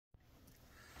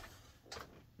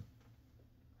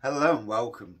Hello and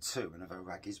welcome to another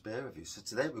Raggy's Beer Review. So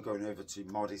today we're going over to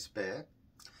Modest Beer.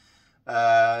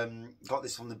 Got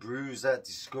this from the Bruiser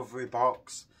Discovery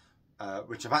box,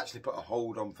 which I've actually put a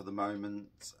hold on for the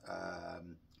moment.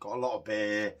 Got a lot of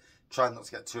beer, trying not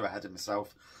to get too ahead of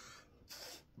myself.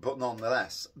 But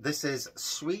nonetheless, this is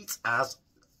Sweet as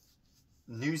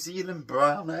New Zealand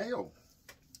Brown Ale.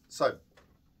 So,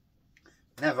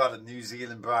 never had a New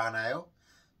Zealand Brown Ale.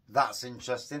 That's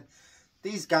interesting.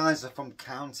 These guys are from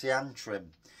County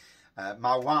Antrim.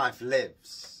 My wife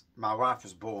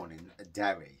was born in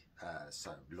Derry,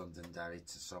 so London Derry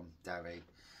to some Derry.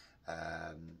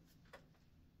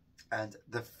 And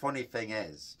the funny thing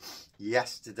is,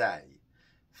 yesterday,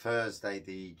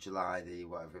 Thursday, July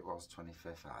whatever it was,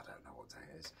 25th, I don't know what day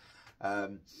it is,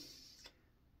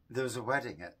 there was a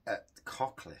wedding at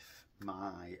Cockcliffe,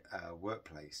 my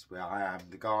workplace, where I am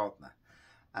the gardener.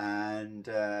 And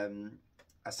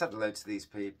I said hello to these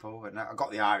people, and I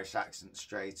got the Irish accent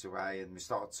straight away, and we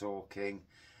started talking,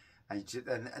 and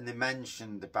they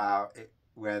mentioned about it,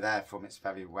 where they're from. It's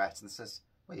very wet, and I says,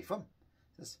 "Where are you from?"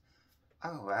 I says,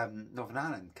 "Oh, Northern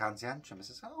Ireland, County Antrim." I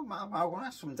says, "Oh, my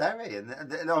wife's from Derry," and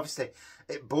obviously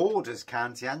it borders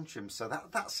County Antrim, so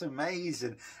that's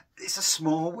amazing. It's a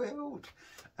small world,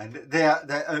 and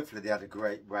hopefully they had a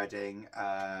great wedding.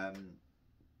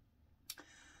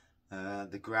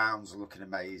 The grounds are looking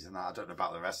amazing. I don't know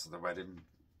about the rest of the wedding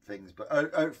things, but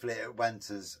hopefully it went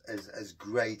as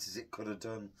great as it could have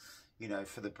done, you know,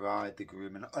 for the bride, the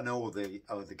groom, and all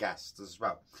the guests as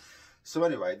well. So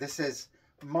anyway, this is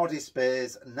Modest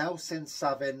Beer's Nelson,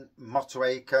 Sauvin,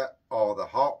 Motueka are the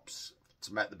hops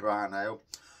to make the brown ale.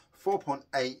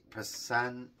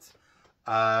 4.8%.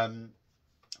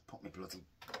 Put me bloody,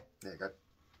 there you go.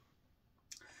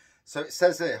 So it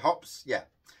says here, hops, yeah.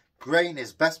 Grain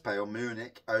is best pale,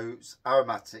 Munich, oats,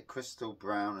 aromatic, crystal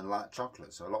brown and light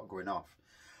chocolate. So a lot going off.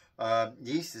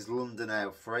 Yeast is London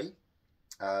Ale free.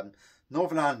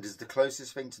 Northern Ireland is the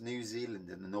closest thing to New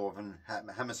Zealand in the Northern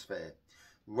Hemisphere.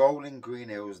 Rolling green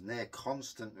hills near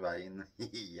constant rain.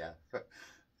 Yeah.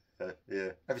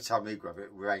 Yeah. Every time we grab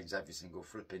it rains every single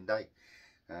flipping day.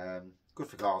 Good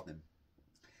for gardening.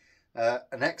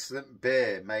 An excellent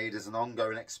beer made as an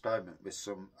ongoing experiment with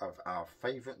some of our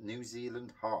favourite New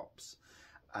Zealand hops.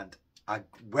 And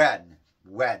when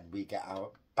we get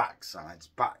our backsides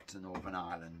back to Northern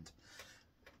Ireland,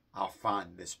 I'll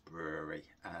find this brewery.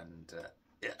 And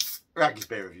yeah, Raggy's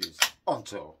Beer Reviews on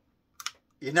tour.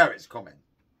 You know it's coming.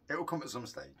 It will come at some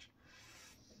stage.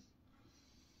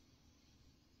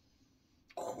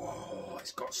 Oh,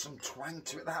 it's got some twang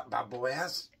to it, that bad boy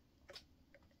has.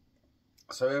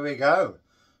 So here we go,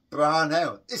 brown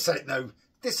ale. This ain't no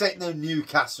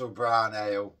Newcastle brown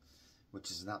ale,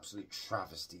 which is an absolute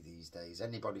travesty these days.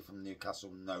 Anybody from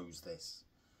Newcastle knows this.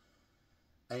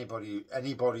 Anybody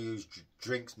who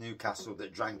drinks Newcastle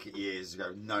that drank it years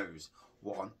ago knows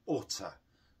what an utter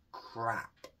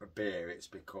crap beer it's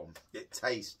become. It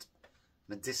tastes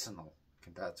medicinal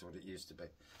compared to what it used to be.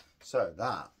 So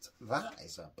that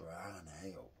is a brown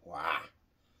ale. Wow,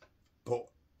 but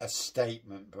a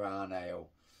statement brown ale.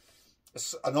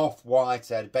 An off-white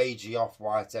head, beigey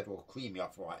off-white head, or creamy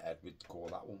off-white head, we'd call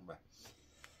that, wouldn't we?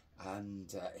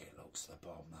 And it looks the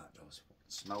bomb, that does.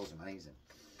 It smells amazing.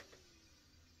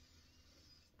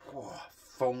 Oh,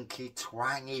 funky,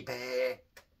 twangy beer.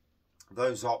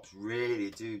 Those hops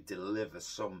really do deliver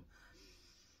some.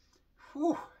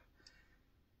 Whew,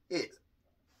 it's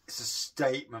a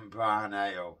statement brown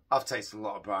ale. I've tasted a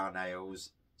lot of brown ales.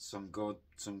 Some good,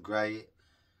 some great.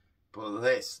 But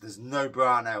there's no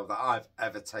brown ale that I've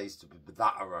ever tasted with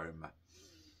that aroma.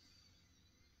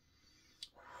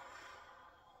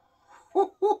 I'm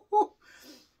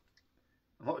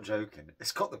not joking.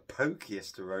 It's got the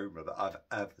pokiest aroma that I've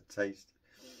ever tasted.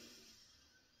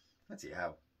 Bloody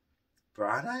hell.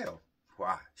 Brown ale.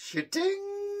 Wow. Shitting.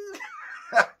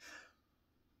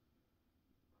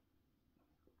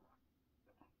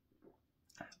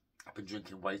 I've been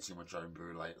drinking way too much home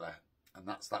brew lately. And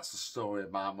that's the story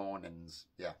of my mornings.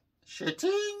 Yeah.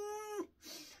 Shitting!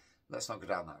 Let's not go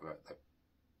down that road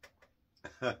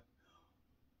though.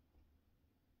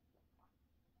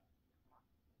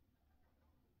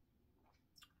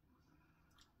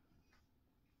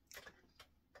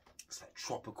 It's like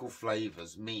tropical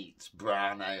flavours, meat,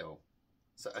 brown ale.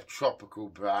 It's like a tropical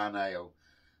brown ale.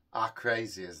 How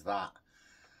crazy is that?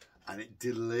 And it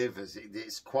delivers.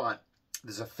 It's quite...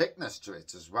 There's a thickness to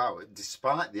it as well.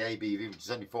 Despite the ABV, which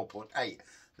is only 4.8,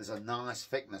 there's a nice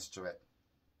thickness to it.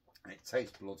 And it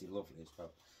tastes bloody lovely as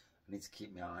well. I need to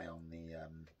keep my eye on the...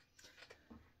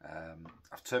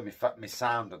 I've turned my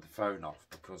sound of the phone off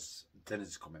because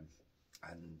dinner's coming.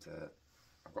 And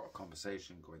I've got a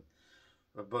conversation going.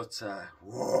 But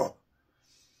whoa.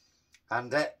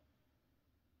 And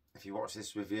if you watch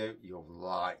this review, you'll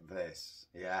like this.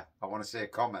 Yeah, I want to see a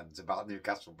comment about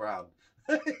Newcastle Brown.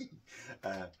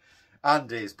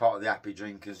 Andy is part of the Happy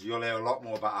Drinkers. You'll hear a lot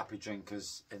more about Happy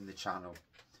Drinkers in the channel.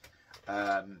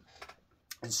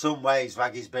 In some ways,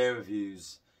 Raggy's Beer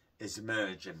Reviews is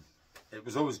emerging. It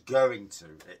was always going to.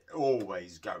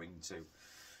 Always going to.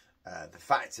 The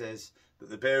fact is that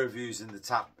the beer reviews in the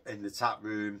tap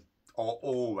room are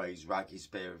always Raggy's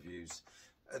Beer Reviews.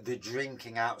 The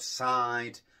drinking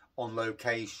outside on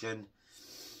location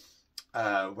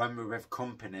when we're with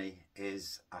company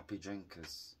is Happy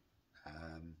Drinkers.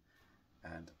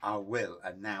 And I will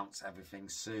announce everything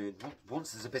soon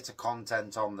once there's a bit of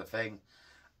content on the thing.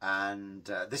 And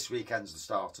this weekend's the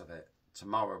start of it.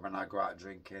 Tomorrow when I go out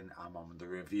drinking, I'm on the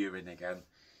reviewing again.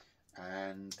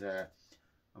 And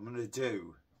I'm going to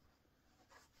do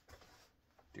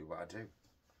what I do.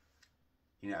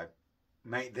 You know,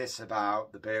 make this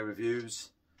about the beer reviews.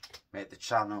 Make the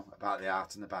channel about the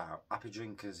out and about. Happy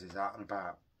Drinkers is out and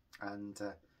about. And,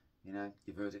 you know,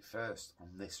 you've heard it first on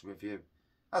this review.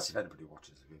 That's if anybody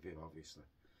watches the review, obviously.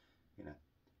 You know.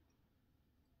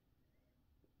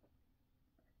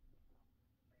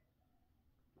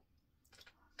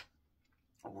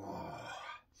 Whoa.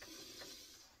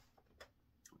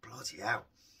 Bloody hell.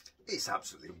 It's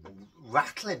absolutely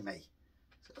rattling me.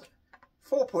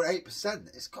 4.8%.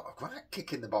 It's got a great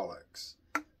kick in the bollocks.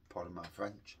 Pardon my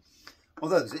French.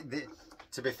 Although,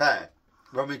 to be fair,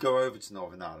 when we go over to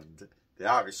Northern Ireland, the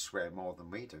Irish swear more than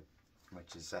we do,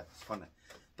 which is funny.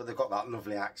 But they've got that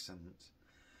lovely accent.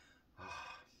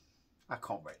 Oh, I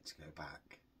can't wait to go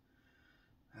back.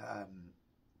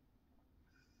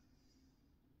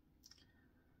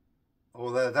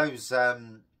 Although those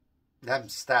them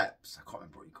steps, I can't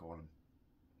remember what you call them,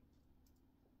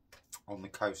 on the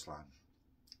coastline,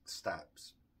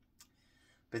 steps.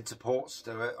 Been to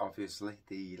Portstewart, obviously,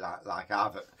 the like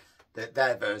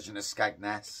their version of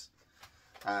Skegness,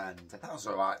 and that was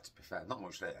all right. To be fair, not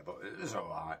much there, but it was all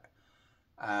right.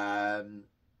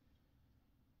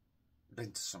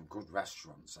 Been to some good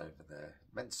restaurants over there.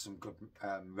 Been to some good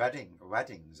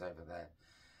weddings over there.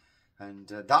 And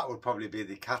that would probably be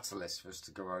the catalyst for us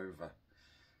to go over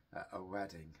a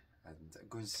wedding and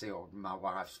go and see all my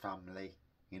wife's family,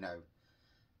 you know.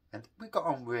 And we got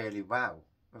on really well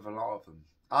with a lot of them.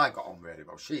 I got on really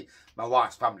well. My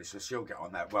wife's family, so she'll get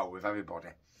on there well with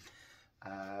everybody.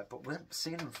 But we haven't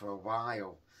seen them for a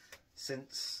while.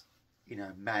 Since, you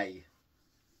know, May,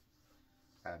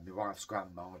 my wife's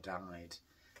grandma died.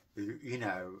 You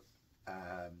know,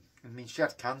 I mean, she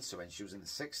had cancer when she was in the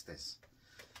 60s.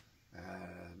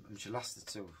 And she lasted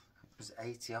till, was it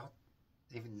 80 odd,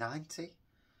 even 90?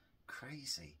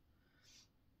 Crazy.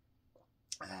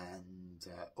 And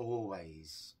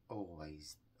always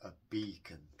a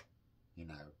beacon, you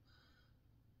know,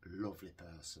 lovely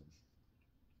person.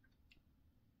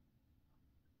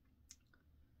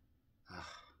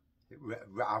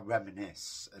 I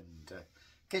reminisce and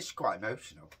gets quite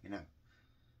emotional, you know.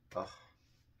 Oh.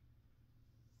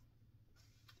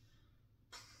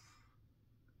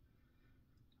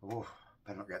 Oh,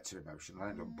 better not get too emotional. I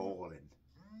end up bawling.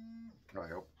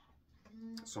 Well,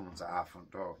 someone's at our front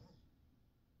door.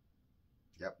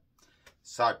 Yep.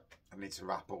 So, I need to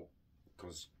wrap up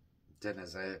because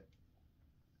dinner's here.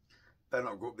 Better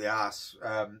not go up the arse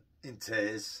in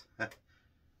tears.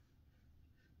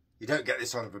 You don't get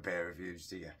this on other beer reviews,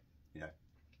 do you? You know,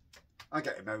 I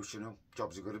get emotional.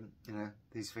 Jobs are good, you know,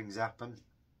 these things happen.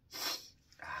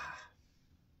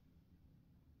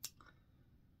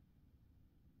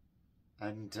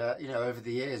 And, you know, over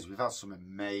the years, we've had some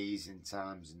amazing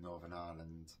times in Northern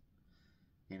Ireland.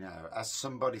 You know, as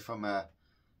somebody from a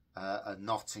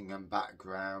Nottingham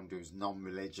background who's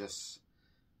non-religious,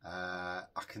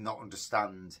 I cannot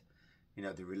understand, you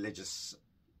know, the religious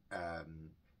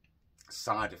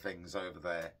side of things over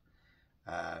there.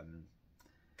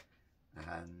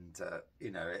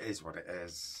 You know, it is what it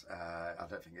is. I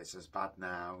don't think it's as bad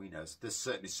now. You know, there's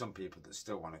certainly some people that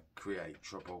still want to create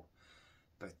trouble.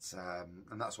 But,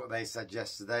 and that's what they said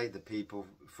yesterday, the people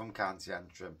from County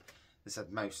Antrim. They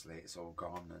said mostly it's all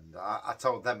gone. And I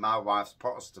told them my wife's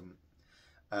Protestant,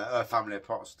 her family are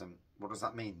Protestant. What does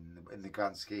that mean in the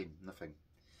grand scheme? Nothing.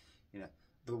 You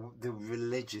know, the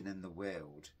religion in the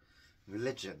world.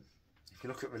 Religion. If you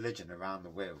look at religion around the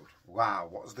world, wow,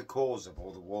 what was the cause of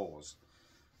all the wars?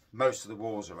 Most of the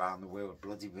wars around the world,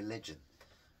 bloody religion.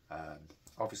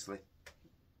 Obviously,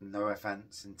 no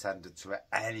offence intended to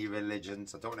any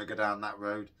religions. I don't want to go down that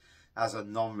road. As a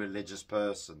non-religious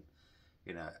person,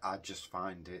 you know, I just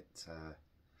find it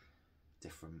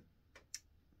different.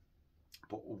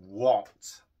 But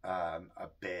what a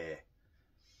beer.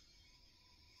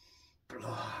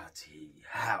 Bloody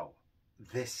hell.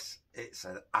 It's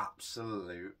an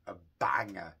absolute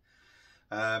banger.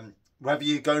 Whether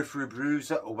you go through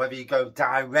Bruiser or whether you go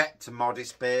direct to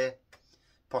Modest Beer,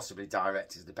 possibly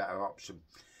direct is the better option.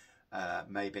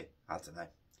 Maybe, I don't know.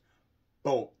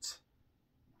 But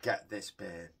get this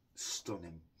beer,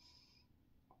 stunning.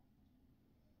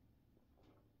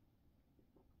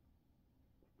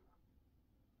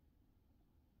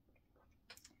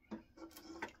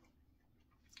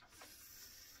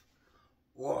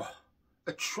 Whoa,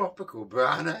 a tropical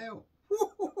brown ale.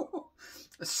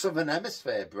 A Southern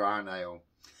Hemisphere brown ale.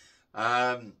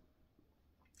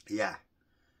 Yeah,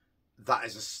 that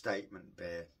is a statement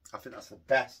beer. I think that's the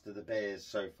best of the beers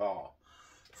so far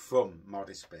from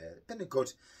Modest Beer.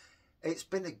 It's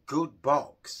been a good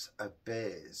box of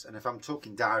beers. And if I'm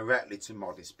talking directly to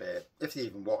Modest Beer, if you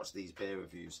even watch these beer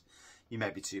reviews, you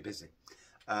may be too busy.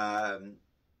 When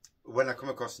I come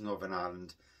across Northern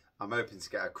Ireland, I'm hoping to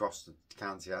get across to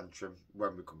County Antrim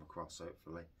when we come across,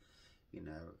 hopefully. You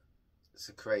know, it's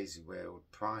a crazy world.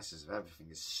 Prices of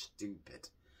everything is stupid.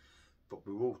 But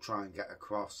we will try and get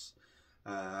across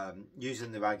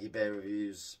using the Raggy Beer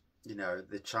Reviews, you know,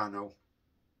 the channel,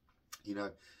 you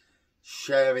know,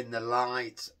 sharing the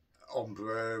light on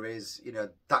breweries. You know,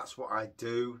 that's what I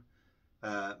do.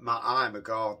 I'm a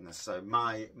gardener, so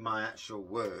my actual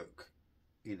work,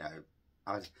 you know,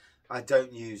 I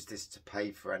don't use this to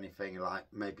pay for anything like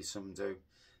maybe some do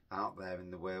out there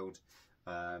in the world.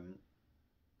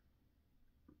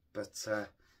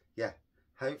 Yeah,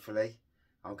 hopefully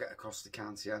I'll get across to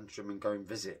County Antrim and go and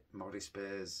visit Modest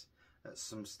Beers at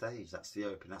some stage. That's the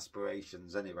open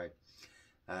aspirations anyway.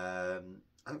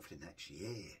 Hopefully next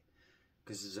year,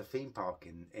 because there's a theme park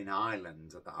in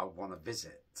Ireland that I want to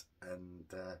visit,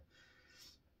 and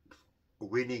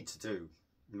we need to do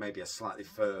maybe a slightly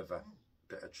further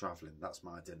bit of travelling. That's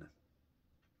my dinner.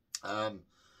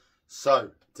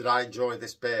 So did I enjoy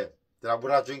this beer?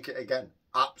 Would I drink it again?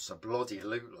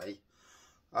 Absolutely.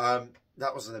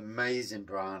 That was an amazing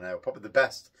brown ale, probably the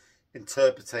best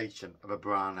interpretation of a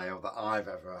brown ale that I've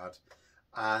ever had,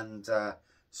 and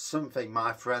something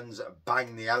my friends at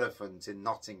Bang the Elephant in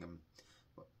Nottingham,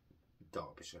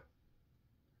 Derbyshire,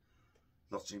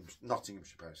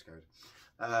 Nottinghamshire postcode.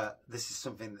 This is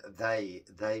something that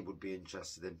they would be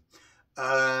interested in.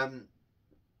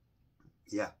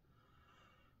 Yeah,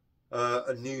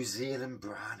 a New Zealand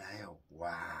brown ale.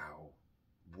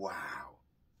 Wow,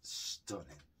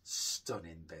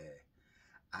 stunning beer.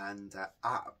 And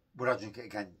would I drink it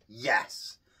again?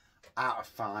 Yes. Out of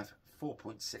 5,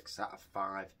 4.6 out of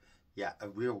 5. Yeah, a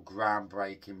real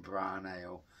groundbreaking brown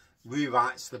ale.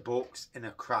 Rewrites the books in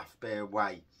a craft beer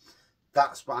way.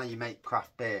 That's why you make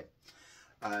craft beer.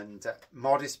 And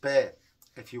Modest Beer,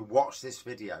 if you watch this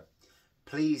video,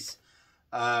 please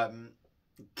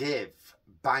give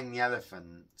Bang the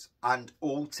Elephant and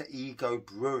Alter Ego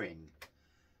Brewing,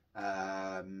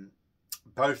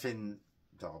 both in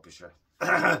Derbyshire,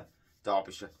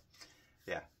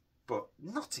 yeah, but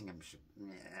Nottinghamshire,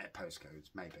 yeah, postcodes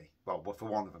maybe, well for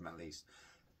one of them at least.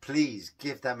 Please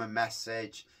give them a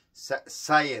message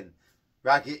saying,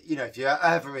 Raggy, you know, if you're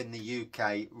ever in the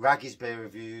UK, Raggy's Beer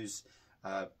Reviews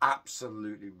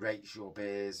absolutely rates your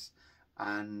beers,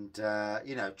 and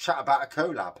you know, chat about a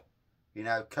collab. You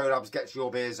know, collabs gets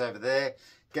your beers over there,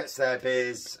 gets their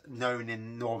beers known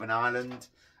in Northern Ireland.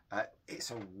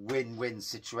 It's a win-win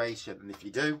situation, and if you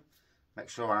do, make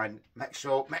sure I'm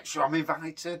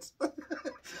invited.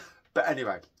 But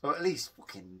anyway, or at least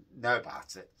fucking know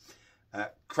about it.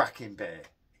 Cracking beer,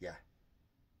 yeah.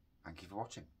 Thank you for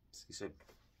watching. See you soon.